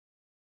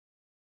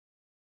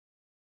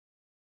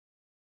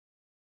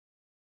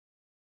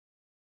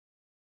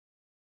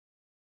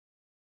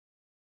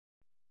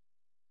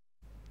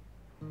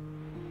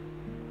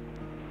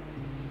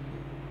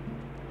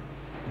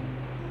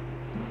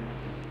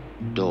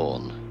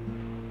dawn.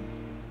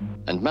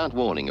 And Mount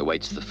Warning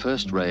awaits the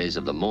first rays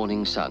of the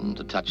morning sun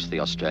to touch the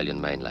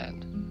Australian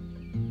mainland.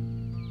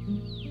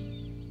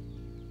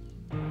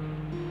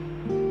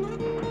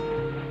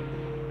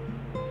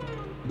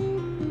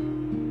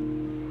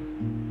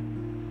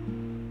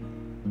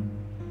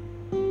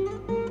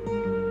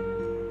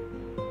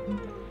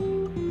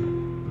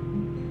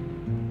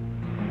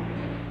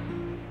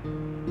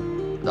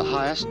 The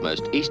highest,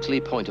 most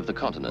easterly point of the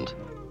continent,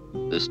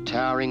 this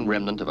towering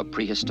remnant of a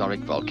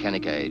prehistoric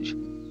volcanic age,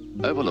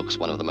 overlooks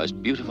one of the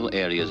most beautiful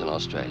areas in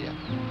Australia,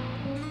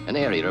 an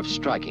area of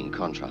striking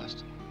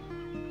contrast.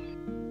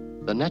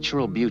 The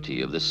natural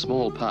beauty of this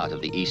small part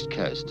of the east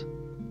coast,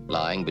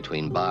 lying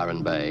between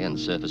Byron Bay and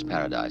Surfers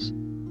Paradise,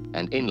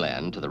 and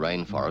inland to the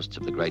rainforests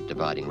of the Great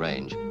Dividing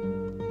Range,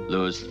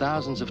 lures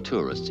thousands of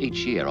tourists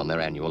each year on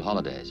their annual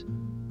holidays.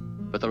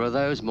 But there are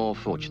those more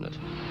fortunate,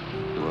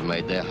 who have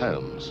made their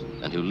homes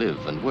and who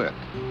live and work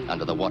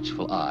under the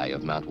watchful eye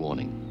of Mount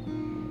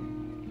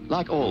Warning.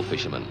 Like all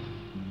fishermen,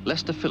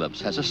 Lester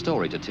Phillips has a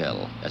story to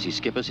tell as he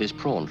skippers his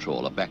prawn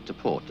trawler back to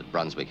port at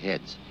Brunswick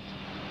Heads.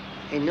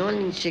 In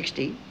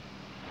 1960,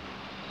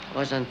 I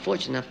was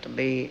unfortunate enough to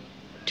be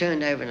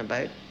turned over in a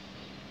boat.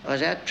 I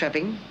was out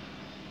trapping.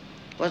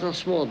 It wasn't a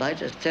small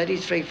boat, it was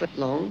 33 foot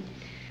long,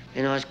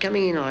 and I was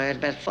coming in, I had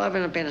about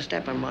 500 pound of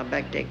snap on my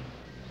back deck.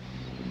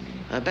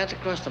 I was about to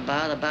cross the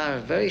bar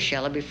was very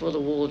shallow before the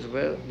walls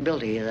were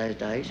built here those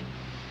days.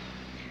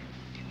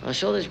 I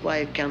saw this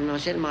wave come and I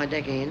said to my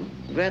deckhand,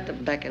 go out the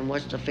back and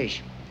watch the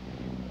fish.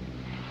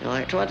 And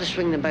I tried to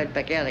swing the boat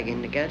back out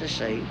again to go to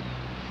sea,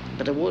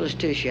 but the water's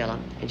too shallow,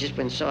 it just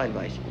went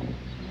sideways.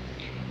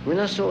 When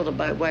I saw the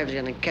boat wave was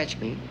going to catch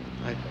me,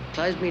 I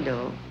closed my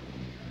door,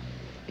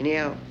 and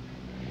now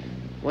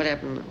what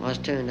happened, I was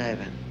turned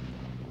over.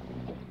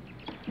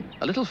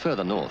 A little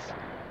further north,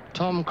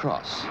 Tom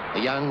Cross, a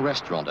young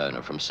restaurant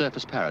owner from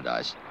Surfers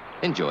Paradise,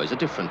 enjoys a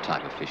different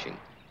type of fishing.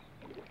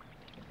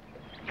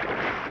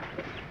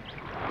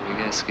 We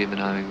go scuba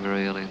diving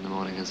very early in the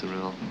morning as a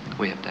rule.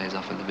 We have days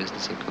off in the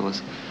business, of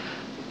course,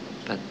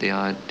 but the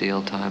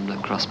ideal time to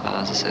cross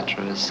bars,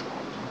 etc., is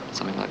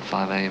something like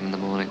 5 a.m. in the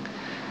morning.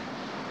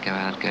 Go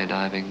out, go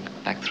diving,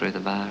 back through the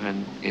bar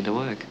and into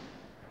work.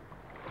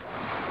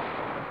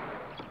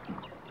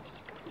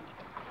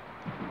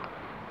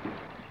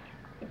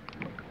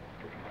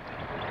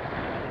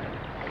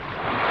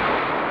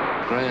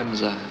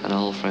 Graham's an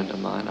old friend of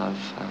mine.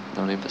 I've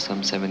known him for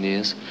some 7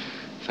 years.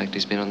 In fact,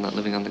 he's been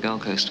living on the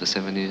Gold Coast for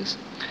 7 years.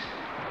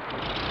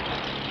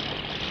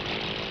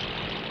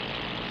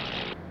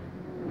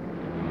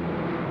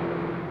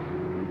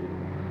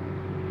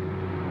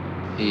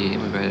 He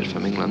immigrated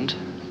from England,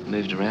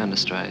 moved around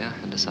Australia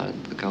and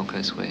decided the Gold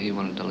Coast where he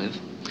wanted to live.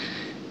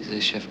 He's a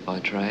chef by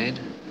trade.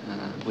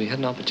 We had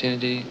an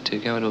opportunity to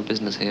go into a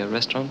business here, a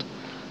restaurant,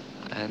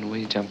 and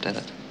we jumped at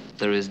it.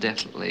 There is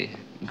definitely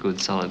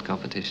good, solid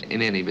competition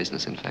in any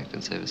business, in fact,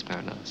 in Surfers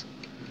Paradise.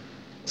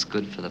 It's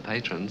good for the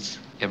patrons.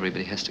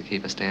 Everybody has to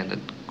keep a standard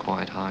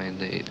quite high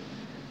indeed.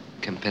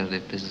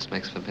 Competitive business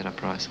makes for better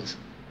prices.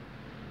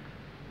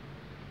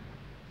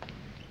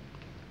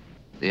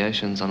 The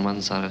ocean's on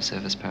one side of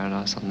Surfers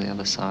Paradise, on the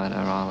other side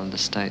are island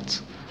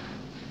estates.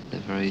 They're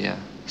very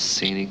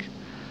scenic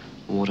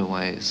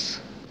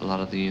waterways. A lot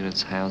of the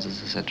units,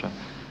 houses, etc.,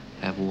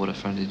 have water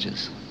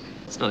frontages.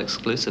 It's not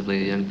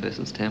exclusively a young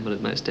person's town, but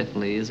it most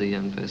definitely is a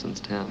young person's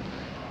town.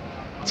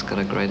 It's got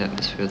a great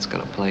atmosphere, it's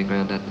got a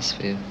playground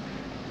atmosphere,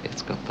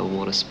 it's got the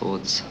water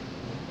sports.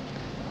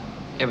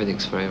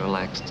 Everything's very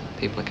relaxed.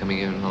 People are coming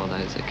here on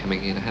holidays, they're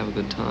coming here to have a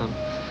good time.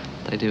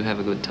 They do have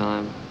a good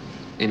time.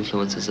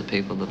 Influences the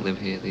people that live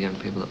here, the young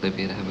people that live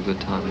here, to have a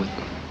good time with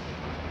them.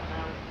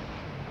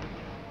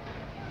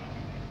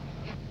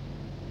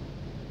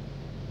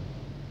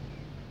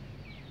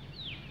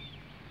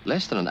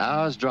 Less than an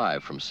hour's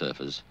drive from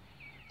Surfers,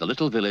 the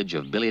little village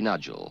of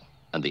Billynudgel,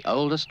 and the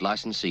oldest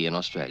licensee in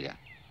Australia.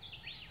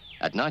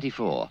 At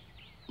 94,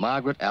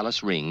 Margaret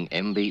Alice Ring,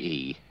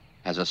 MBE,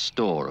 has a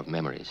store of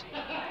memories.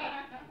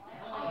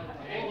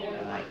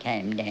 I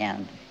came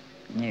down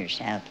New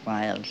South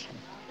Wales,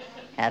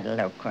 had a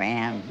look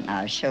around, and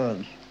I saw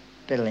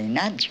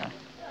Billynudgel.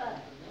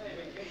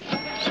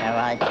 So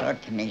I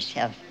thought to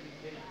myself,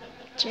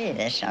 gee,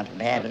 that's not a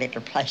bad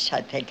little place.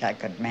 I think I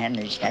could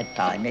manage that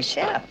by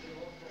myself.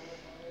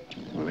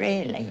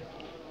 Really,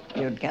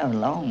 you'd go a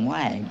long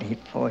way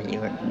before you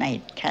would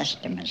meet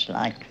customers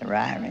like there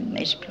are in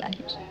this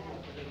place.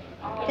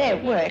 They're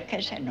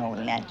workers and all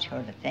that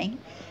sort of thing,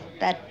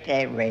 but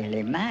they're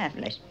really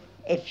marvellous.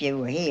 If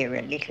you hear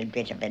a little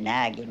bit of an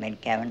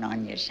argument going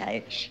on, you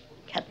say, shh,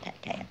 cut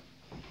that down.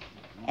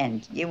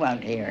 And you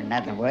won't hear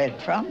another word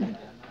from them.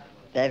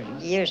 There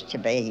used to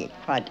be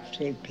quite a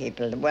few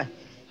people who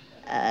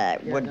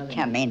would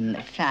come in,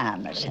 the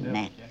farmers and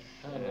that,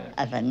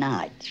 of a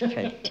night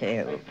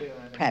for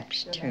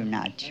perhaps 2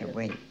 nights a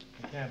week.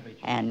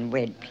 And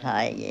we'd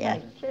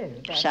play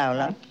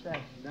solo,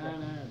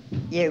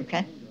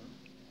 euchre,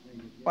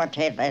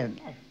 whatever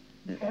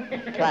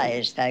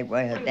players they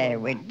were there,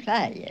 we'd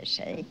play, you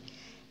see.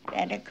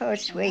 And of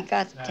course we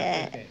got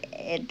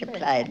into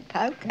playing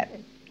poker.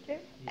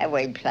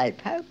 We played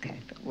poker.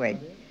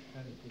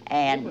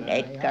 And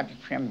it got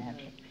from,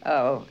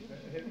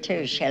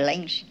 2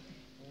 shillings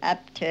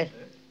up to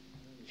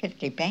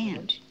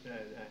 £50.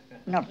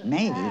 Not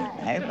me, you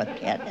know, but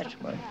the others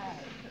were.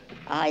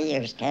 I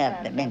used to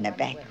have them in the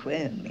back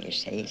room, you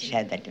see,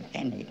 so that if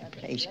any of the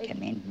police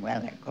come in,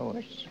 well, of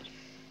course,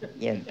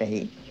 you'd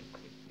be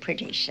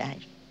pretty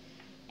safe.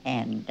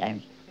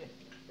 And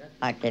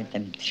I give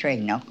them 3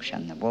 knocks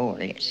on the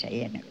wall, you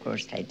see, and of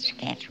course they'd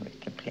scatter if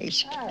the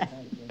police came.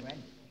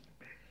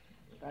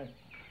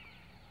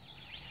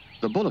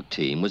 The Bullock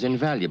team was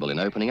invaluable in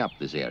opening up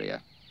this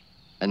area,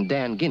 and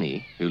Dan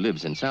Guinea, who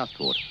lives in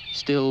Southport,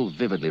 still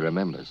vividly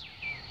remembers.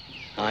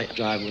 I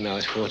drive when I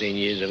was 14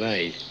 years of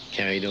age,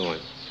 carried on.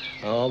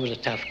 Oh, it was a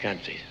tough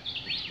country.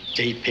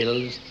 Deep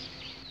hills.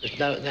 There's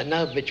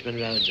no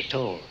bitumen roads at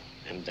all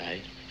them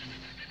days.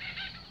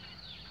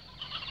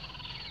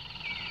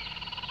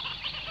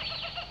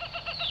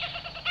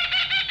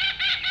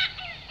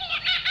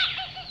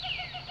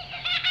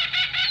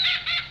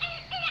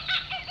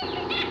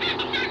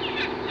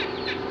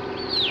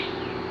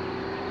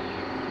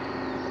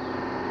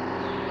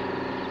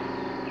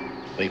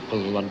 We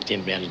pulled a lot of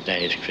timber out of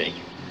Dave's Creek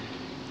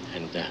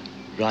and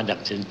right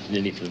up to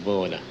nearly to the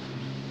border.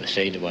 The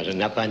cedar was,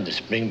 and up under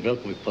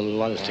Springbrook, we pulled a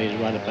lot of cedar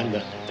right up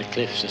under the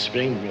cliffs of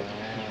Springbrook.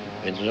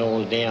 It was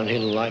all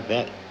downhill like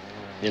that,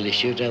 nearly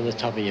shoot over the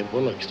top of your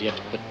bullocks. You have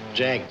to put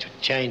drag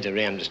chains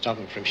around to stop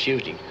them from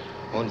shooting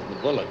onto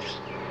the bullocks.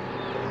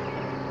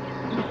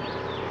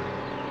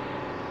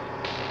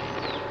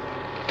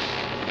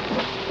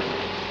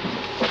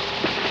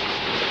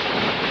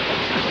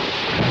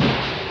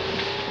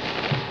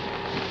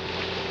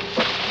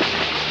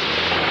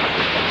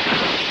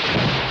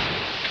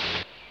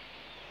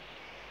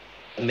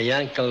 My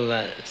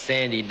uncle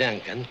Sandy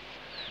Duncan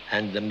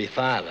and my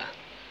father,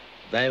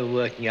 they were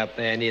working up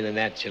there near the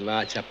natural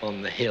arch up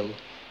on the hill,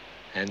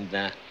 and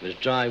it was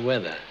dry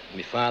weather.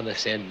 My father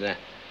said,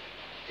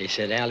 he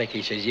said, Alec,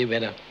 he says, you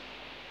better,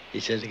 he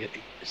says,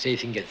 see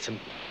if you can get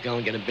go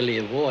and get a billy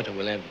of water,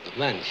 we'll have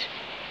lunch.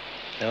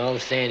 So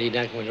old Sandy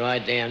Duncan went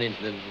right down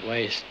into the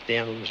waist,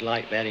 down almost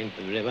like that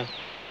into the river,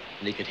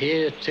 and he could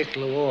hear a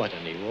trickle of water,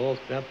 and he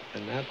walked up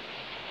and up,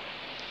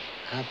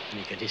 and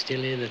he could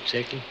still hear the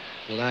trickle.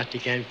 At last he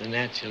came to the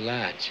natural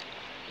arch,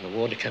 and the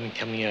water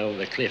coming over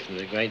the cliff, and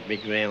there was a great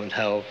big round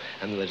hole,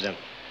 and there was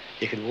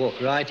you could walk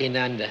right in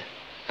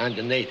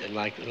underneath it,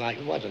 like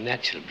it was a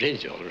natural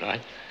bridge, all right.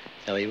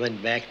 So he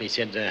went back and he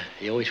said,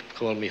 he always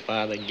called me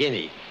Father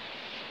Guinea.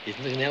 He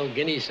said, "Now,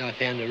 Guinea, so I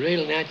found a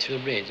real natural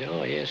bridge."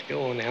 "Oh, yes,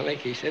 go on, Alec,"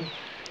 he said.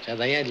 So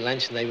they had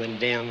lunch and they went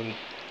down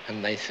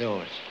and they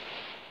saw it.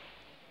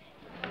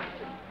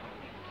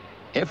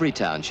 Every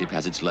township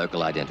has its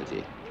local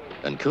identity,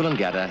 and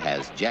Coolangatta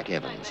has Jack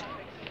Evans.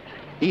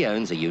 He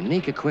owns a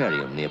unique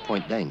aquarium near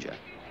Point Danger.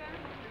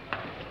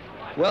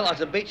 Well,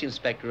 as a beach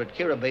inspector at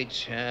Kira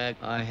Beach,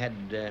 I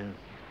had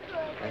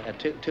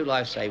two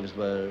lifesavers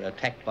were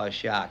attacked by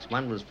sharks.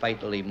 One was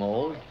fatally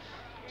mauled,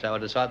 so I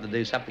decided to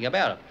do something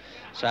about it.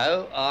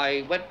 So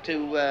I went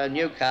to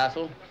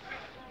Newcastle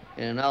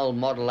in an old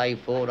Model A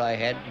Ford I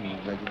had,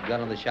 and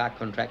got on the shark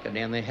contractor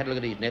down there, had a look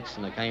at these nets,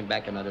 and I came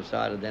back and I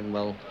decided then,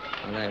 well,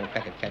 I'm going to have a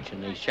crack at catching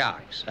these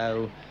sharks.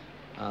 So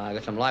I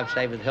got some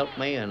lifesavers to help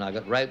me, and I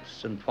got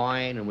ropes and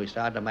twine, and we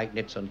started to make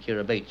nets on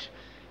Kira Beach.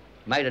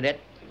 Made a net,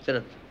 set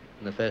it,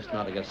 and the first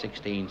night I got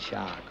 16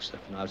 sharks.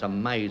 And I was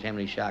amazed how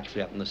many sharks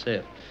were up in the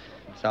surf.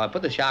 So I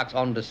put the sharks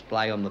on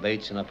display on the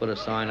beach, and I put a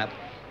sign up,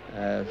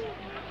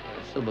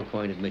 silver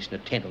coin admission, a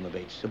tent on the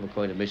beach, silver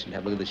coin admission,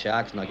 have a look at the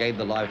sharks, and I gave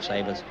the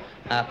lifesavers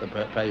half the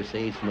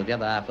proceeds, and with the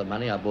other half of the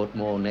money I bought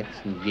more nets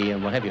and gear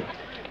and what have you.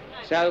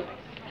 So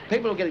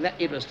people were getting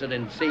that interested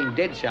in seeing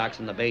dead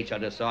sharks on the beach. I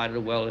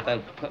decided, well, if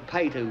they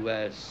pay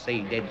to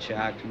see dead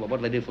sharks, well,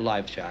 what do they do for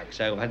live sharks?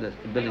 So I had to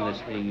building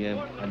this,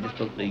 I just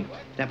built the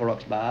Snapper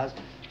Rocks bars.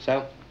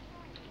 So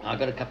I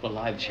got a couple of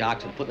live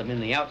sharks and put them in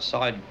the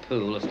outside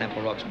pool of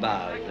Snapper Rocks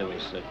bars. There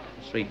was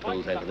 3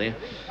 pools over there.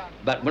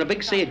 But when a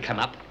big sea had come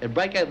up, it'd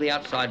break over the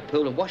outside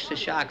pool and wash the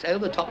sharks over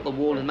the top of the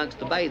wall amongst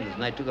the bathers,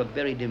 and they took a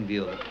very dim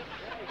view of it.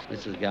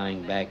 This is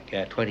going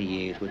back 20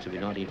 years, which would be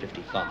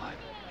 1955.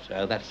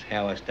 So that's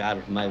how I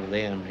started from over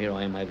there, and here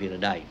I am over here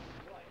today.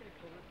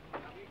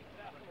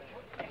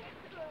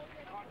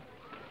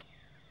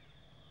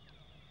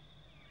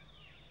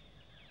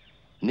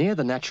 Near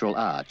the natural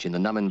arch in the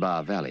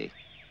Numinbah Valley,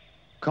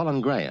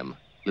 Colin Graham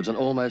lives an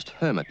almost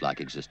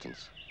hermit-like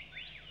existence.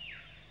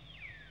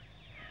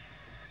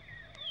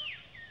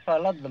 I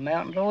love the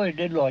mountains. I always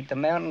did like the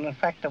mountains. In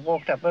fact, I've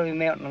walked up every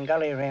mountain and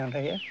gully around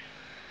here.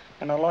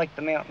 And I like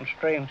the mountain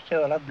streams too.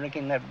 I love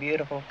drinking that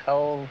beautiful,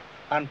 cold,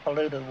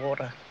 unpolluted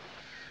water.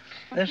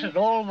 This is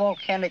all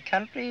volcanic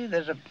country.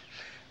 There's a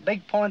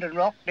big pointed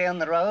rock down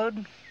the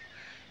road.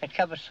 It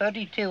covers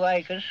 32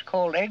 acres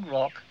called Egg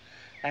Rock,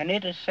 and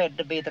it is said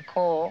to be the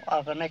core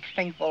of an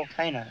extinct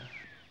volcano.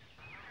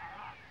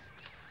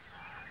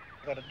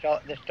 I've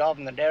got this job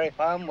in the dairy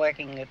farm,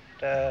 working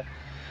at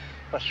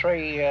for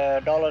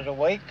 $3 a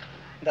week.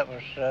 That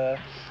was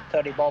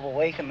 30 bob a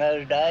week in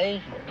those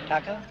days,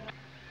 tucker.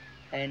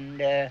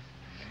 And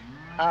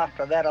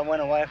after that, I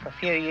went away for a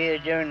few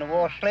years during the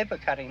war sleeper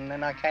cutting, and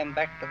then I came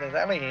back to the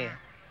valley here.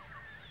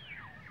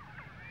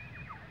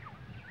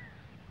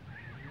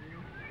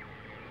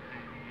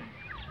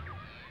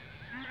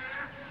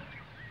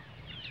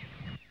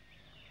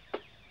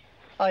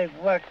 I've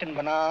worked in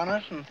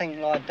bananas and things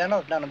like that.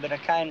 I've done a bit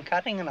of cane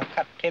cutting, and I've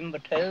cut timber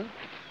too.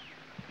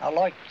 I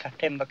like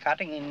timber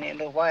cutting in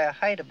a way. I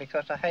hate it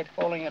because I hate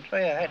falling a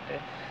tree. I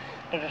hate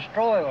to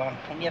destroy one,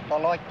 and yet I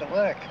like the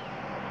work.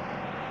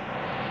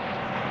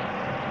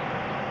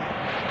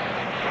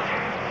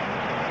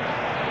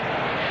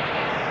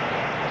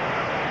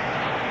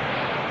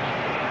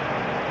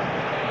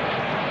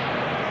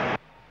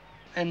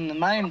 In the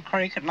main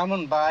creek at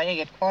Nummon Bay,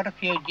 you get quite a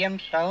few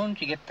gemstones.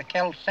 You get the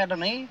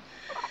chalcedony,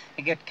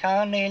 you get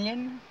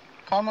carnelian,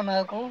 common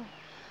opal,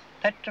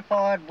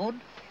 petrified wood,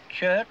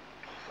 chert,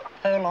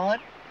 perlite,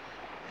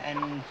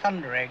 and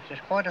thunder eggs. There's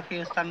quite a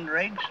few thunder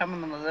eggs. Some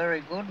of them are very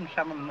good and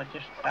some of them are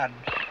just studs.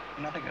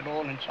 Nothing at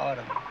all inside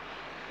of them.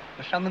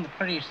 But some of the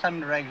prettiest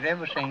thunder eggs I've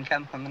ever seen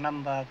come from the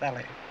Numbaa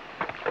Valley.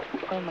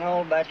 I'm an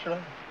old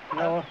bachelor.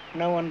 No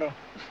one to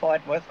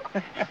fight with.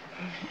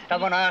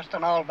 Someone asked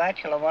an old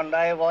bachelor one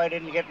day why he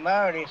didn't get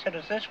married. He said,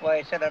 it's this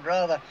way. He said, I'd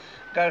rather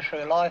go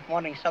through life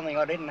wanting something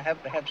I didn't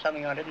have to have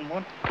something I didn't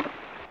want.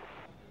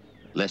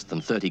 Less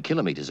than 30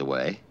 kilometres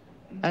away,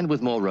 and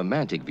with more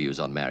romantic views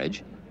on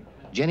marriage,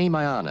 Jenny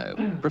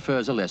Mayano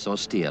prefers a less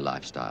austere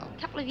lifestyle.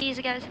 A couple of years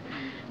ago,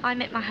 I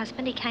met my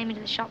husband. He came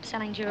into the shop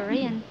selling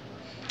jewellery, and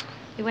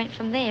we went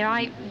from there.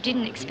 I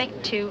didn't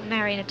expect to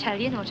marry an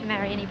Italian or to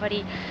marry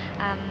anybody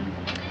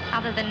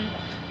other than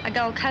a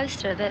Gold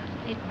Coaster, but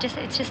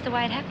it's just the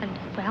way it happened.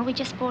 Well, we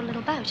just bought a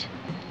little boat,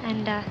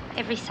 and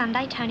every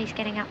Sunday Tony's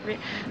getting up,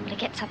 he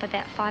gets up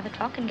about 5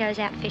 o'clock and goes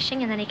out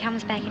fishing, and then he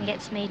comes back and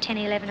gets me 10,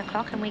 11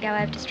 o'clock, and we go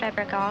over to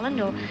Stradbroke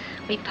Island, or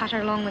we putter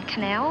along the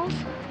canals.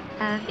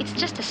 It's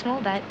just a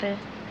small boat, but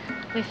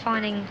we're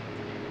finding,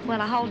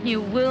 well, a whole new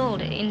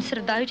world in sort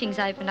of boating's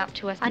opened up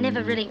to us.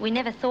 We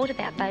never thought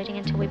about boating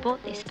until we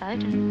bought this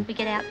boat, and we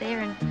get out there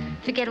and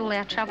forget all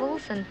our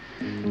troubles and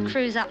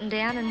cruise up and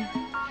down and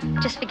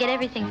just forget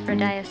everything for a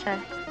day or so.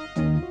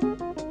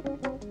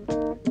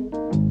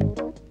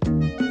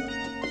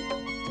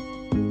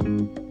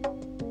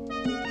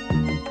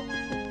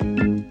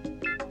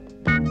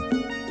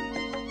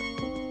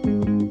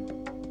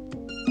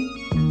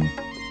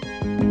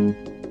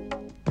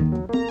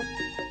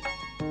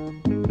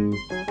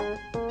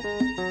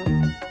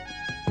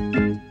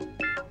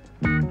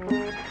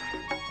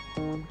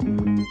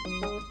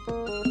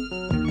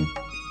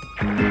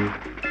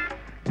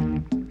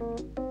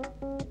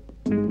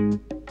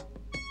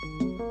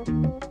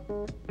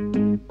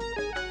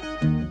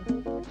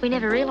 We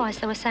never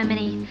realised there were so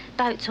many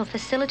boats or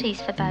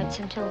facilities for boats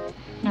until,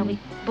 we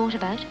bought a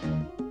boat.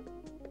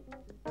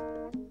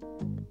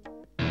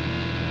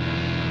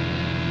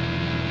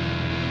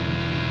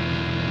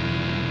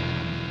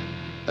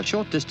 A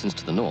short distance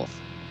to the north,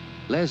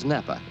 Les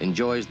Napper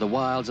enjoys the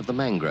wilds of the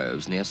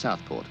mangroves near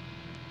Southport.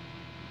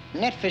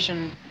 Net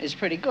fishing is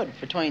pretty good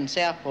between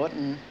Southport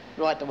and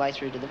right the way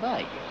through to the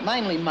bay.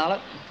 Mainly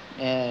mullet,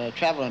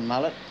 travelling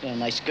mullet,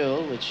 and they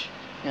school, which,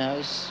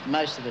 is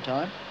most of the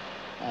time.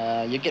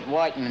 You get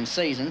whiting in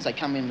seasons. They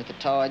come in with the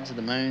tides of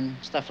the moon,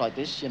 stuff like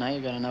this, you've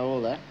got to know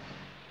all that.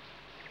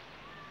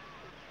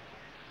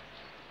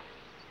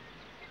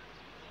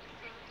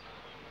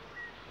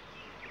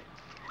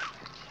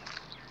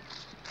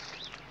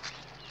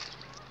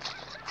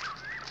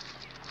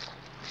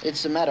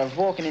 It's a matter of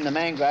walking in the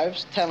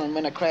mangroves, telling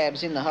when a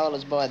crab's in the hole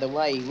is by the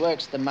way he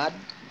works the mud,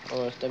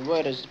 or if the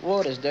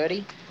water's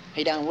dirty,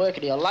 he don't work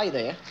it, he'll lay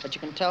there, but you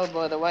can tell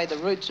by the way the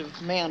roots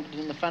have mounded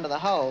in the front of the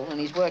hole and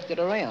he's worked it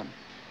around.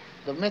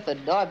 The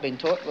method I've been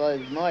taught by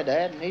my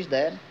dad and his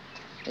dad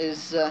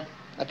is a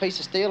piece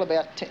of steel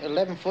about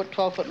 11 foot,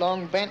 12 foot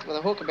long, bent with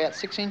a hook about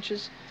 6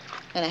 inches,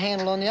 and a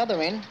handle on the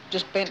other end,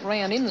 just bent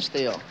round in the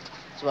steel.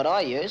 That's what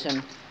I use,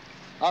 and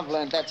I've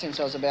learned that since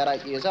I was about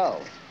 8 years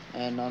old,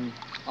 and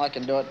I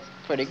can do it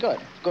pretty good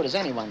as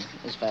anyone,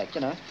 in fact,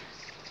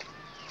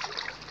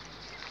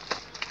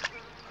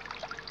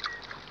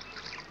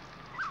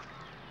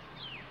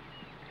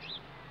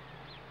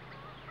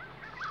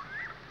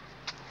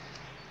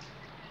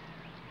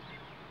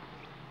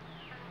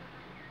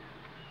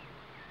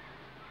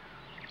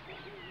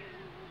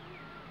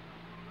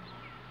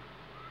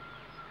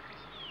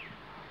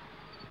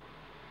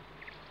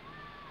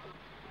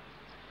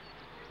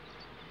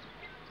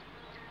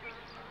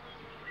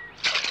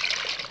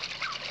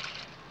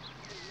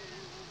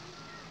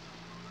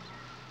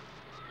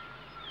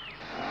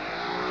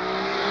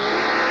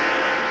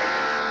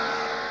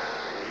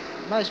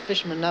 Most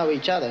fishermen know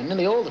each other.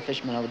 Nearly all the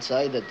fishermen, I would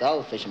say, the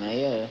old fishermen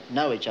here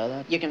know each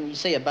other. You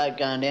see a boat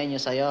going down, you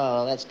say, oh,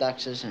 well, that's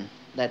Dux's and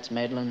that's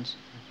Medlin's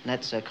and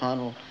that's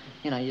Connell.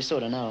 You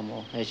sort of know them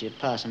all as you're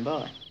passing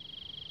by.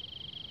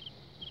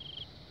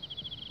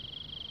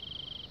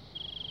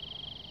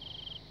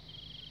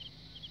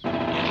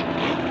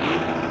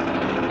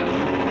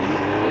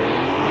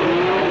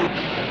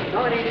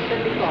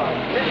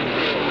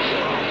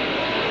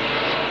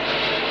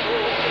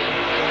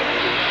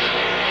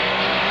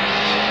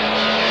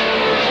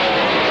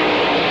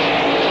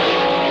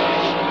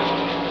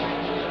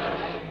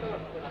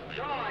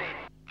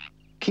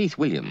 Keith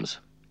Williams,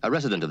 a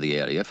resident of the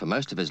area for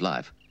most of his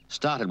life,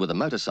 started with a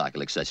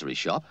motorcycle accessory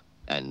shop,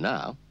 and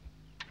now...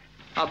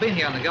 I've been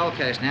here on the Gold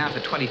Coast now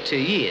for 22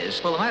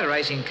 years. Well, the motor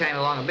racing came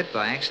along a bit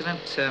by accident.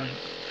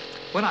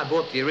 When I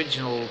bought the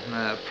original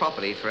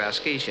property for our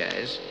ski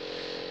shows,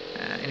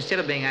 instead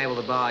of being able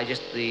to buy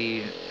just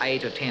the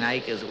 8 or 10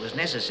 acres that was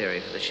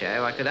necessary for the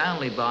show, I could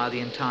only buy the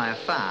entire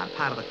farm.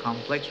 Part of the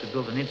complex, we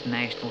built an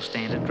international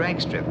standard drag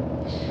strip.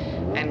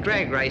 And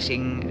drag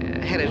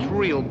racing had its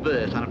real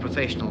birth on a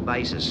professional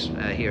basis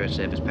here at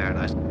Surfers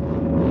Paradise.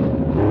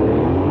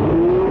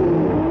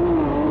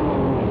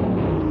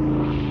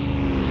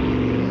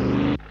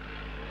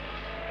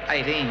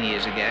 "18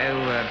 years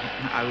ago,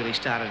 I really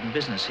started in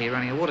business here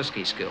running a water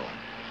ski school.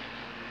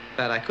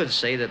 But I could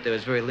see that there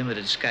was very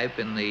limited scope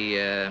in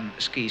the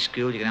ski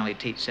school. You can only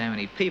teach so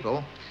many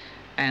people.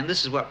 And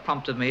this is what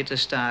prompted me to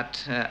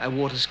start a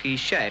water ski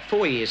show.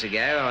 4 years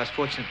ago, I was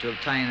fortunate to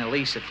obtain a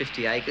lease of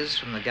 50 acres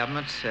from the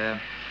government.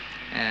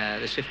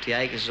 This 50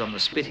 acres is on the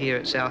spit here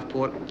at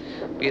Southport.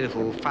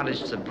 Beautiful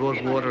frontage to the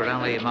Broadwater at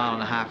only 1.5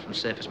 miles from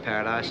Surfers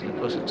Paradise. And of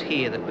course, it's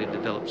here that we've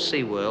developed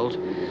SeaWorld.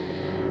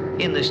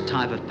 In this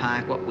type of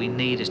park, what we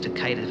need is to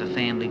cater for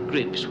family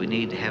groups. We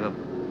need to have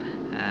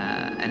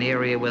an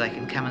area where they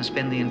can come and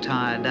spend the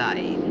entire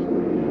day.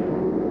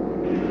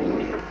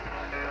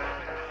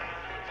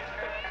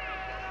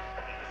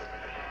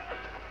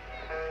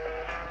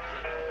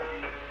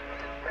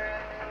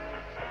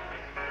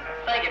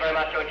 Thank you very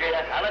much,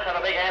 Georgina. Now let's have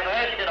a big hand for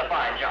her. She did a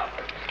fine job.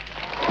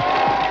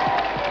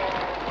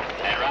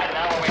 And right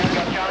now, when we have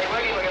got Charlie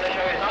working, we're going to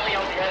show you something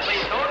else he has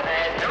been taught.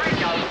 And here he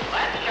comes.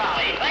 That's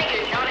Charlie. Thank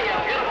you, Charlie. A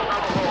beautiful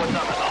double forward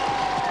somersault.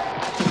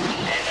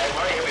 And don't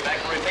worry, he'll be back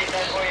to repeat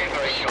that for you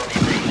very shortly.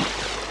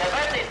 Now,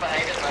 both these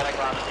behaviours are at a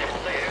glance simple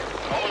to you.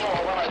 All in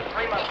all, well, over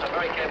 3 months of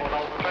very careful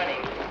knowledge and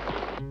training.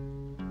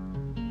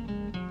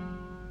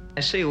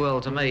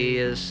 SeaWorld to me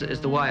is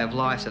the way of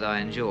life that I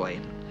enjoy.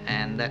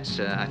 And that's,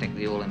 I think,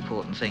 the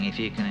all-important thing. If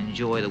you can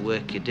enjoy the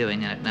work you're doing,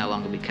 then it no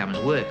longer becomes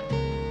work.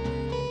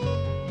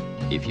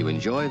 If you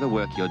enjoy the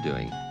work you're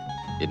doing,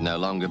 it no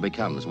longer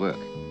becomes work.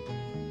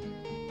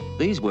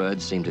 These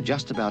words seem to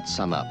just about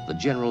sum up the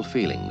general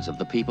feelings of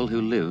the people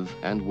who live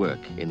and work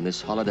in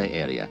this holiday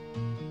area,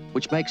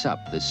 which makes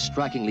up this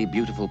strikingly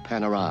beautiful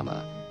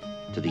panorama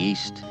to the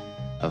east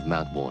of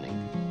Mount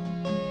Warning.